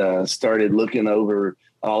and started looking over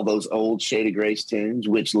all those old Shade of Grace tunes,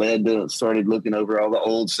 which led to started looking over all the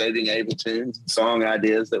old Saving Abel tunes, song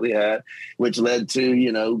ideas that we had, which led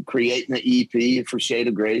to, creating an EP for Shade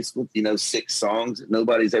of Grace with, 6 songs that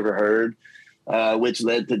nobody's ever heard, which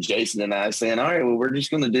led to Jason and I saying, all right, well, we're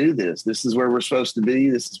just going to do this. This is where we're supposed to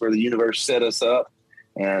be. This is where the universe set us up.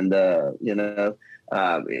 And, we're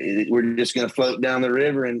just going to float down the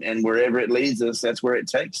river and wherever it leads us, that's where it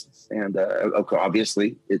takes us. And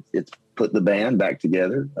obviously it's put the band back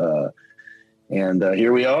together. And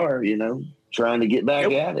here we are, trying to get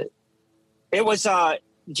back at it. It was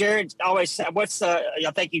Jared always said,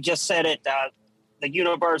 I think you just said it, the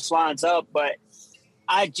universe lines up, but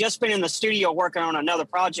I'd just been in the studio working on another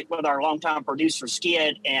project with our longtime producer,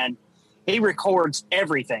 Skid, and he records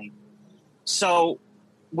everything. So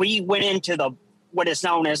we went into what is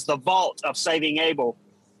known as the vault of Saving Abel.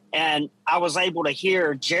 And I was able to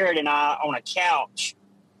hear Jared and I on a couch,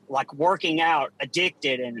 like working out,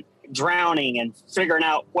 addicted and drowning and figuring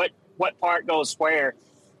out what part goes where.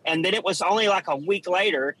 And then it was only like a week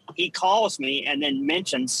later, he calls me and then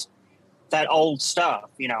mentions that old stuff,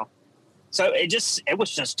 So it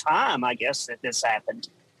was just time, I guess, that this happened.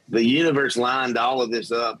 The universe lined all of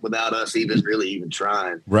this up without us even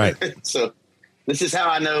trying. Right. So this is how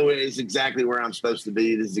I know it's exactly where I'm supposed to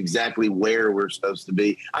be. This is exactly where we're supposed to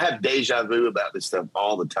be. I have deja vu about this stuff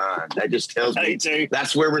all the time. That just tells me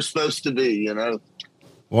that's where we're supposed to be,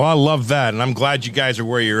 Well, I love that, and I'm glad you guys are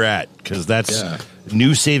where you're at, because that's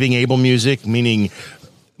new Saving Abel music, meaning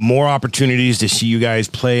more opportunities to see you guys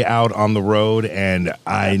play out on the road, and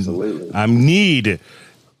I'm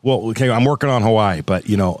working on Hawaii, but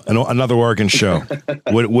another Oregon show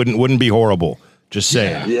wouldn't be horrible. Just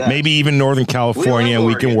saying. Yeah. Maybe even Northern California, and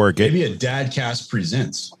we can work it. Maybe a Dadcast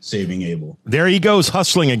presents Saving Abel. There he goes,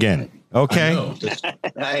 hustling again. Okay.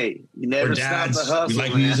 Hey, you never stop the hustle. We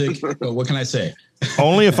like music, but what can I say?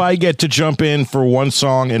 Only if I get to jump in for one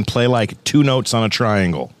song and play like 2 notes on a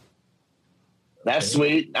triangle. That's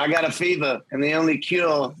sweet. I got a fever, and the only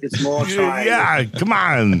cure is more triangle. Yeah, come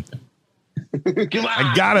on. Come on.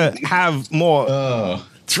 I gotta have more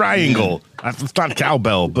triangle. It's not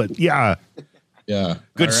cowbell, but yeah. Yeah.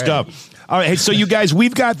 Good stuff. All right. Hey, so you guys,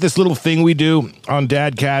 we've got this little thing we do on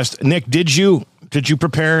Dadcast. Nick, did you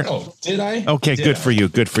prepare? Oh, did I? Okay, good for you.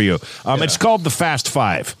 Good for you. It's called the Fast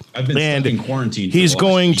Five. I've been stuck in quarantine.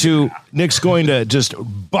 Nick's going to just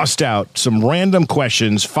bust out some random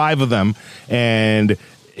questions, 5 of them. And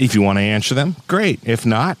if you want to answer them, great. If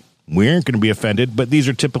not, we aren't going to be offended. But these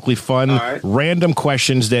are typically fun, random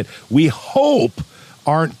questions that we hope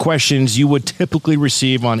aren't questions you would typically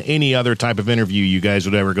receive on any other type of interview you guys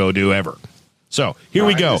would ever go do ever. So here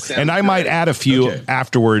we go. And I might add a few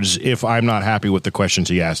afterwards if I'm not happy with the questions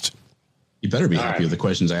he asked. You better be happy with the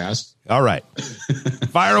questions I asked. All right.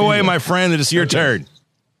 Fire away, my friend. It is your turn.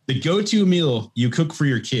 The go-to meal you cook for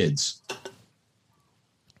your kids.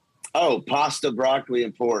 Oh, pasta, broccoli,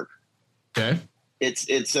 and pork. Okay.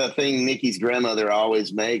 It's a thing Nikki's grandmother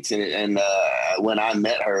always makes, and when I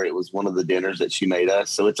met her, it was one of the dinners that she made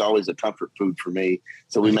us. So it's always a comfort food for me.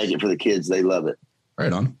 So we make it for the kids; they love it.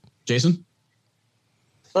 Right on, Jason.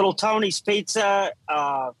 Little Tony's Pizza,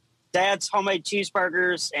 Dad's homemade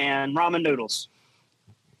cheeseburgers, and ramen noodles.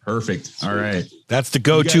 Perfect. All right, that's the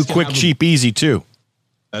go-to, quick, cheap, easy too.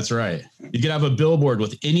 That's right. You could have a billboard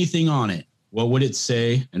with anything on it. What would it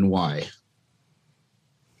say and why?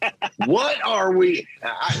 What are we?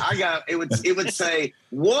 I got it. Would say,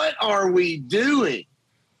 "What are we doing?"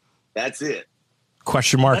 That's it.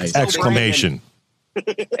 Question mark! Exclamation!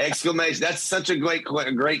 Exclamation! That's such a great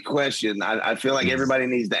question. I feel like everybody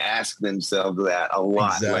needs to ask themselves that a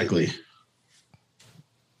lot. Exactly. Lately.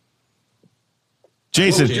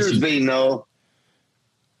 Jason, what would yours be, Noel?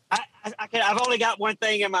 I've only got one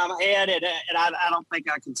thing in my head, and I don't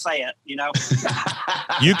think I can say it.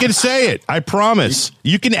 You can say it. I promise.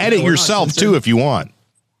 You can edit yourself too if you want.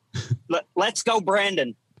 Let's go,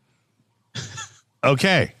 Brandon.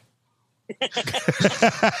 Okay.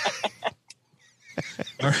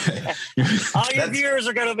 All right. All your viewers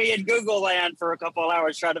are going to be in Google land for a couple of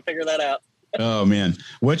hours trying to figure that out. Oh man,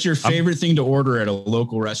 what's your favorite thing to order at a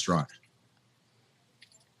local restaurant?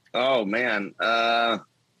 Oh man.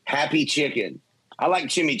 Happy Chicken. I like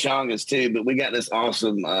chimichangas too, but we got this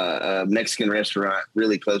awesome Mexican restaurant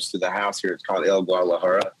really close to the house here. It's called El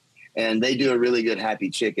Guadalajara. And they do a really good happy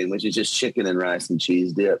chicken, which is just chicken and rice and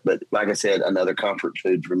cheese dip. But like I said, another comfort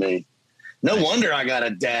food for me. No wonder I got a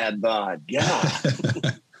dad bod. God.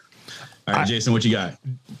 All right, Jason, what you got?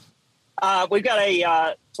 We've got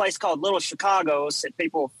a place called Little Chicago's that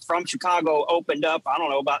people from Chicago opened up, I don't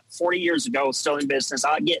know, about 40 years ago, still in business.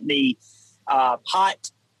 I get the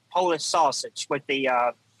hot Polish sausage with the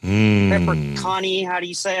pepperoni. How do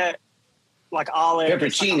you say it? Like olive.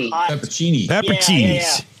 Peppercini. Peppercini.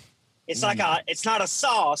 Yeah. It's like it's not a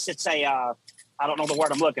sauce. It's a, I don't know the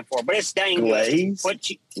word I'm looking for, but it's dang glaze.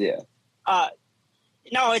 good.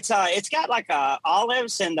 No, it's got like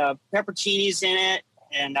olives and the pepperoncinis in it.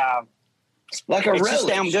 And like a it's relish. just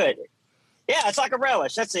damn good. Yeah, it's like a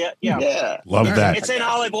relish. That's it. Yeah. Love that. It's in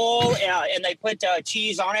olive oil, and they put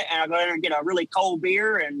cheese on it. And I go there and get a really cold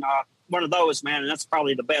beer and one of those, man. And that's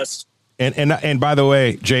probably the best. And by the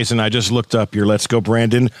way, Jason, I just looked up your Let's Go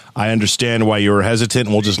Brandon. I understand why you were hesitant,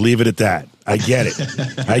 and we'll just leave it at that. I get it.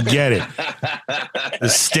 The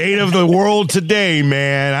state of the world today,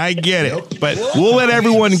 man. I get it. But we'll let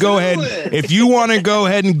everyone go ahead. If you want to go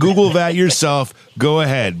ahead and Google that yourself, go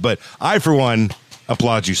ahead. But I, for one,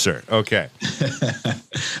 applaud you, sir. Okay.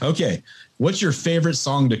 Okay. What's your favorite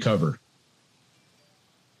song to cover?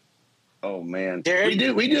 Oh man, Jared?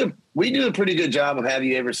 we do a pretty good job of Have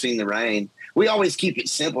You Ever Seen the Rain? We always keep it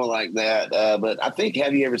simple like that, but I think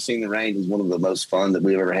Have You Ever Seen the Rain is one of the most fun that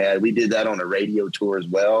we've ever had. We did that on a radio tour as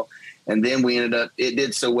well, and then it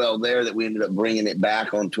did so well there that we ended up bringing it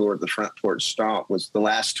back on tour at the Front Porch Stomp. Was the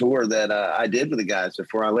last tour that I did with the guys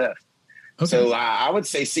before I left. Okay. So I would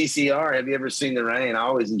say CCR. Have You Ever Seen the Rain? I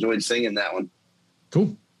always enjoyed singing that one.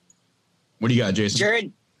 Cool. What do you got, Jason?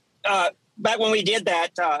 Jared, back when we did that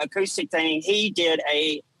acoustic thing, he did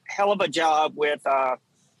a hell of a job with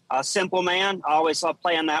Simple Man. I always love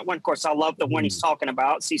playing that one. Of course, I love the one he's talking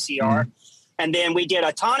about, CCR. And then we did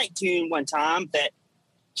a Tonic tune one time that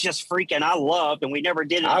just freaking I loved, and we never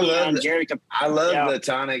did it again. I love the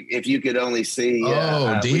Tonic, If You Could Only See.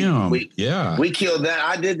 Damn. We killed that.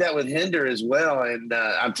 I did that with Hinder as well, and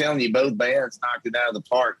I'm telling you, both bands knocked it out of the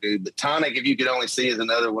park, dude. But Tonic, If You Could Only See is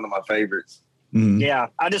another one of my favorites. Yeah,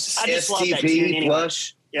 I just love that tune anyway.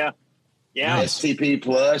 Plush. Yeah. STP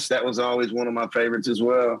Plush, that was always one of my favorites as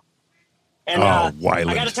well. And I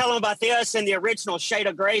got to tell them about this. In the original Shade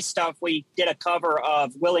of Grey stuff, we did a cover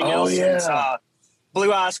of Willie Nelson's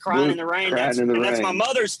Blue Eyes Crying in the Rain. That's my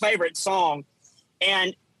mother's favorite song.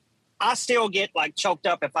 And I still get like choked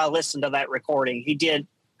up if I listen to that recording. He did.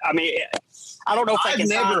 I mean, I don't know if I can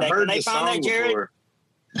find that. Can they find that, Jared?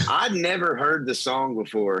 I'd never heard the song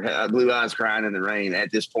before, Blue Eyes Crying in the Rain,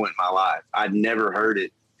 at this point in my life. I'd never heard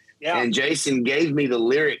it. Yeah. And Jason gave me the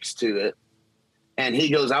lyrics to it. And he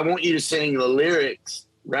goes, I want you to sing the lyrics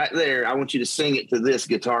right there. I want you to sing it to this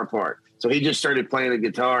guitar part. So he just started playing the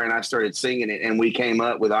guitar and I started singing it. And we came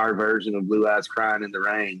up with our version of Blue Eyes Crying in the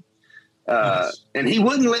Rain. Nice. And he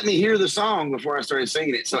wouldn't let me hear the song before I started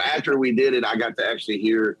singing it. So after we did it, I got to actually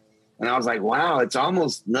hear. And I was like, wow, it's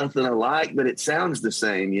almost nothing alike, but it sounds the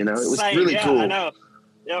same. You know, it was really cool. I know.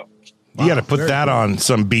 Yep. You got to put that on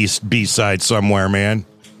some B-side somewhere, man.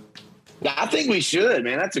 I think we should,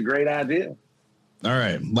 man. That's a great idea. All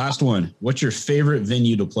right. Last one. What's your favorite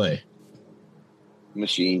venue to play?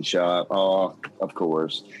 Machine Shop. Oh, of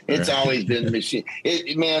course. It's always been the Machine.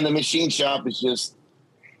 Man, the Machine Shop is just,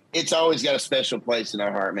 it's always got a special place in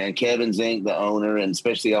our heart, man. Kevin Zink, the owner, and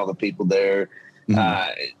especially all the people there.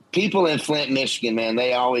 People in Flint, Michigan, man,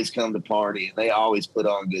 they always come to party. They always put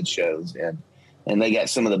on good shows, and they got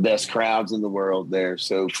some of the best crowds in the world there.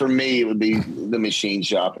 So for me, it would be the Machine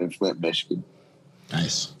Shop in Flint, Michigan.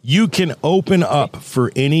 Nice. You can open up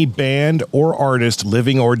for any band or artist,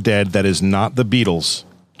 living or dead, that is not the Beatles.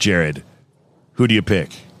 Jared, who do you pick?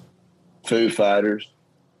 Foo Fighters.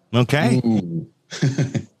 Okay.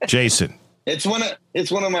 Jason. It's one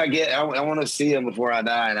of my I want to see them before I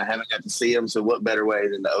die, and I haven't got to see them. So what better way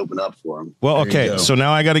than to open up for them? Well, okay. So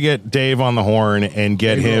now I got to get Dave on the horn and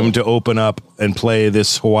get him to open up and play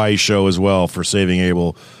this Hawaii show as well for Saving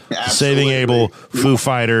Abel. Absolutely. Saving Abel, Foo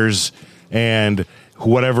Fighters, and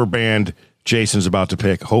whatever band Jason's about to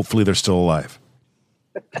pick. Hopefully they're still alive.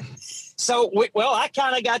 So, I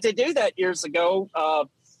kind of got to do that years ago.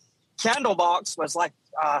 Candlebox was like,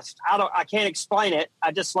 I can't explain it.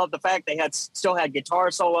 I just love the fact they still had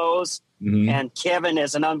guitar solos, and Kevin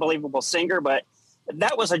is an unbelievable singer. But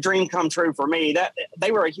that was a dream come true for me. That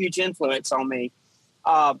they were a huge influence on me.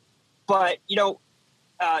 But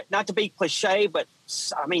not to be cliche, but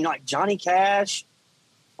I mean, like Johnny Cash,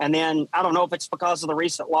 And then I don't know if it's because of the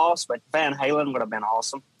recent loss, but Van Halen would have been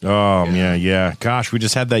awesome. Oh yeah. Gosh, we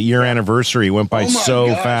just had that year anniversary. It went by so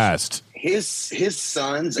fast. His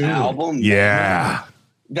son's album. Yeah.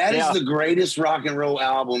 That is the greatest rock and roll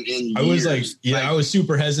album in years. I was like, I was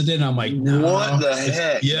super hesitant. I'm like, no, what the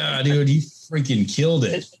heck? Yeah, dude, he freaking killed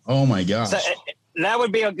it. Oh my gosh. So, that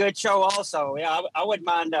would be a good show also. Yeah, I wouldn't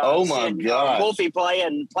mind Wolfie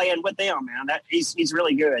playing with them, man. He's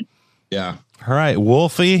really good. Yeah. All right,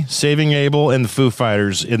 Wolfie, Saving Abel, and the Foo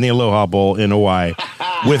Fighters in the Aloha Bowl in Hawaii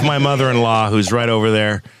with my mother-in-law, who's right over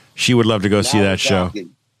there. She would love to go see that show.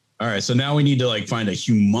 All right, so now we need to find a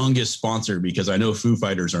humongous sponsor because I know Foo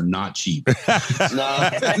Fighters are not cheap. No,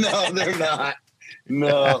 they're not.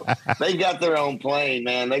 No, they've got their own plane,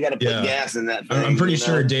 man. They got to put gas in that thing. I'm pretty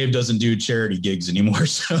sure Dave doesn't do charity gigs anymore.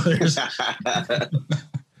 So there's.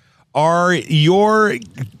 Are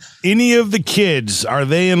any of the kids, are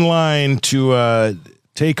they in line to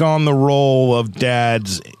take on the role of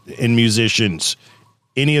dads and musicians?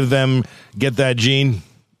 Any of them get that gene?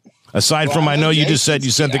 Aside from, I know you just said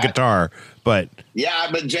you sent the guitar, but. Yeah,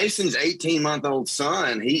 but Jason's 18-month-old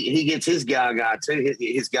son, he gets his gaga too.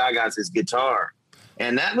 His gaga's his guitar.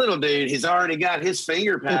 And that little dude, he's already got his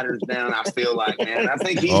finger patterns down, I feel like, man. I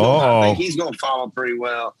think he's going to follow pretty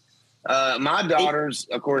well. My daughter's,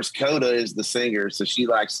 of course, Coda is the singer, so she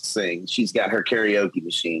likes to sing. She's got her karaoke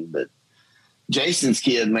machine, but Jason's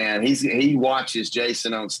kid, man, he watches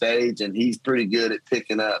Jason on stage, and he's pretty good at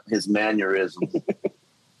picking up his mannerisms.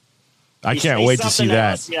 I can't wait to see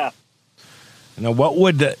that. Yeah. Now, what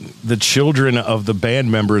would the children of the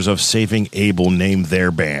band members of Saving Abel name their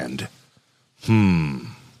band? I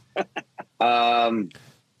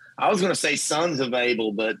was going to say Sons of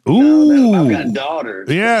Abel, but Ooh. I've got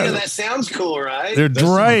daughters. Yeah. That sounds cool, right? They're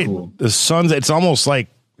right. Cool. The Sons, it's almost like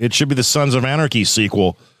it should be the Sons of Anarchy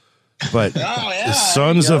sequel, but the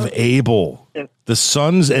Sons of Abel, the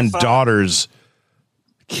sons and daughters,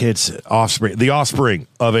 kids, offspring, the offspring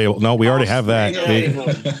of Abel. No, we already have that.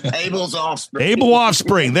 Abel's offspring. Abel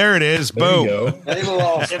offspring. There it is. Boom. Abel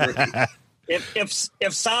offspring.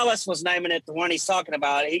 If Silas was naming it the one he's talking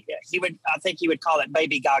about, he would. I think he would call it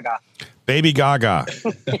Baby Gaga. Baby Gaga.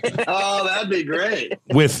 Oh, that'd be great.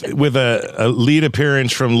 With a lead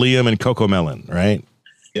appearance from Liam and Coco Melon, right?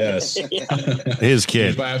 Yes. His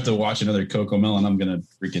kid. If I have to watch another Coco Melon, I'm gonna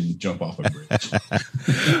freaking jump off a bridge.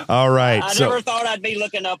 All right. I never thought I'd be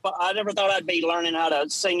learning how to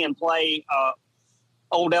sing and play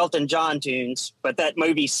old Elton John tunes, but that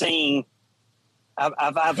movie Sing.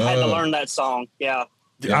 I've had to learn that song. Yeah.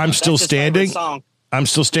 I'm still standing. Song. I'm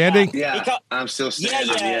still standing. Yeah. I'm still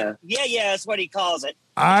standing. Yeah. That's what he calls it.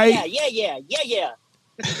 Yeah.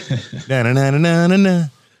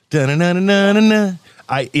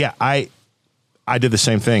 I did the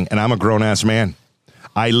same thing, and I'm a grown ass man.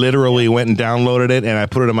 I literally went and downloaded it, and I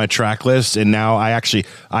put it on my track list. And now I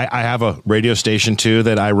have a radio station too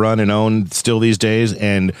that I run and own still these days,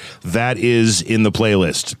 and that is in the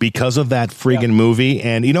playlist because of that friggin' movie.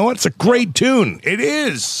 And you know what? It's a great tune. It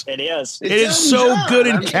is. It is. It is so good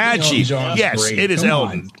and catchy. Yes, great. It is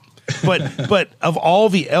Elton. But of all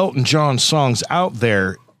the Elton John songs out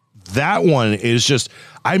there, that one is just.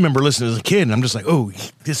 I remember listening as a kid, and I'm just like, oh,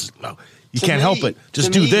 this is no. You can't help it.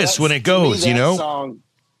 Just do this when it goes, you know?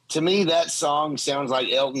 To me, that song sounds like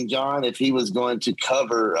Elton John if he was going to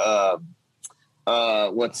cover,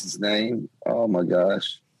 what's his name? Oh, my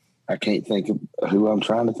gosh. I can't think of who I'm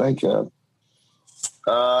trying to think of.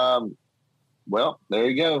 Well, there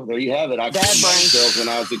you go. There you have it. I killed myself when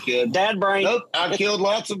I was a kid. Dad brain. Nope, I killed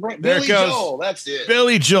lots of brain. There Billy Joel. That's it.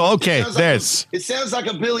 Billy Joel. Okay, there's. It sounds like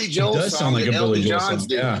a Billy Joel song. It does sound like a Billy Joel song.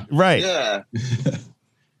 Yeah. Right. Yeah.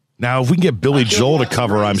 Now, if we can get Billy Joel to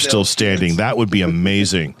cover I'm Still Standing, that would be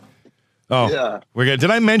amazing. Oh, yeah. We're good.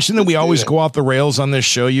 Did I mention that we always go off the rails on this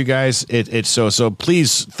show, you guys? It's so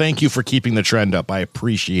please, thank you for keeping the trend up. I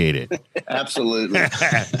appreciate it. Absolutely.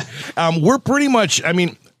 We're pretty much, I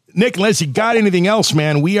mean, Nick, unless you got anything else,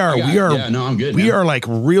 man, we are I'm good. We are like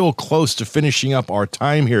real close to finishing up our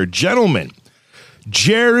time here. Gentlemen,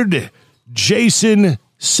 Jared, Jason,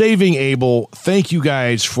 Saving Abel, thank you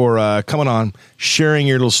guys for coming on, sharing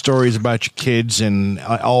your little stories about your kids and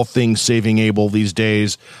all things Saving Abel these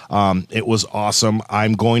days. It was awesome.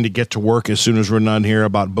 I'm going to get to work as soon as we're done here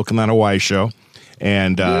about booking that Hawaii show.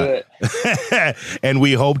 And and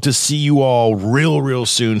we hope to see you all real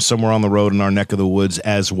soon somewhere on the road in our neck of the woods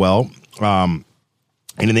as well.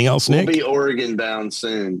 Anything else, Nick? We'll be Oregon bound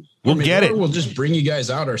soon. We'll get it. We'll just bring you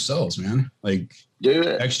guys out ourselves, man. Like, do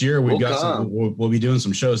it next year. We'll be doing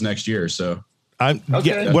some shows next year. So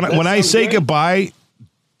when I say goodbye,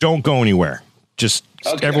 don't go anywhere. Just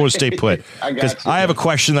Okay. Everyone stay put. Because I have a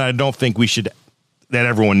question that I don't think that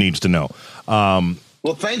everyone needs to know.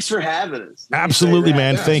 Well, thanks for having us. Absolutely,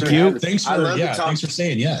 man. Thank you. Thanks for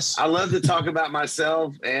saying yes. I love to talk about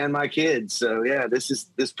myself and my kids. So yeah, this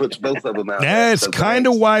puts both of them out. That's kind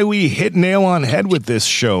of why we hit nail on head with this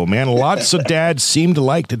show, man. Lots of dads seem to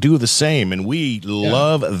like to do the same, and we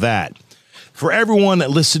love that. For everyone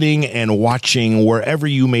listening and watching, wherever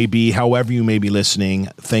you may be, however you may be listening,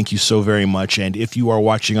 thank you so very much. And if you are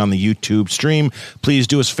watching on the YouTube stream, please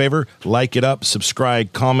do us a favor, like it up,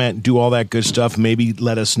 subscribe, comment, do all that good stuff. Maybe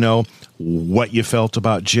let us know what you felt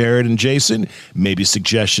about Jared and Jason. Maybe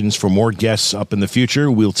suggestions for more guests up in the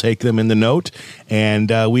future. We'll take them in the note.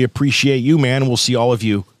 And we appreciate you, man. We'll see all of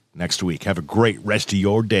you next week. Have a great rest of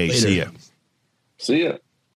your day. Later. See ya. See ya.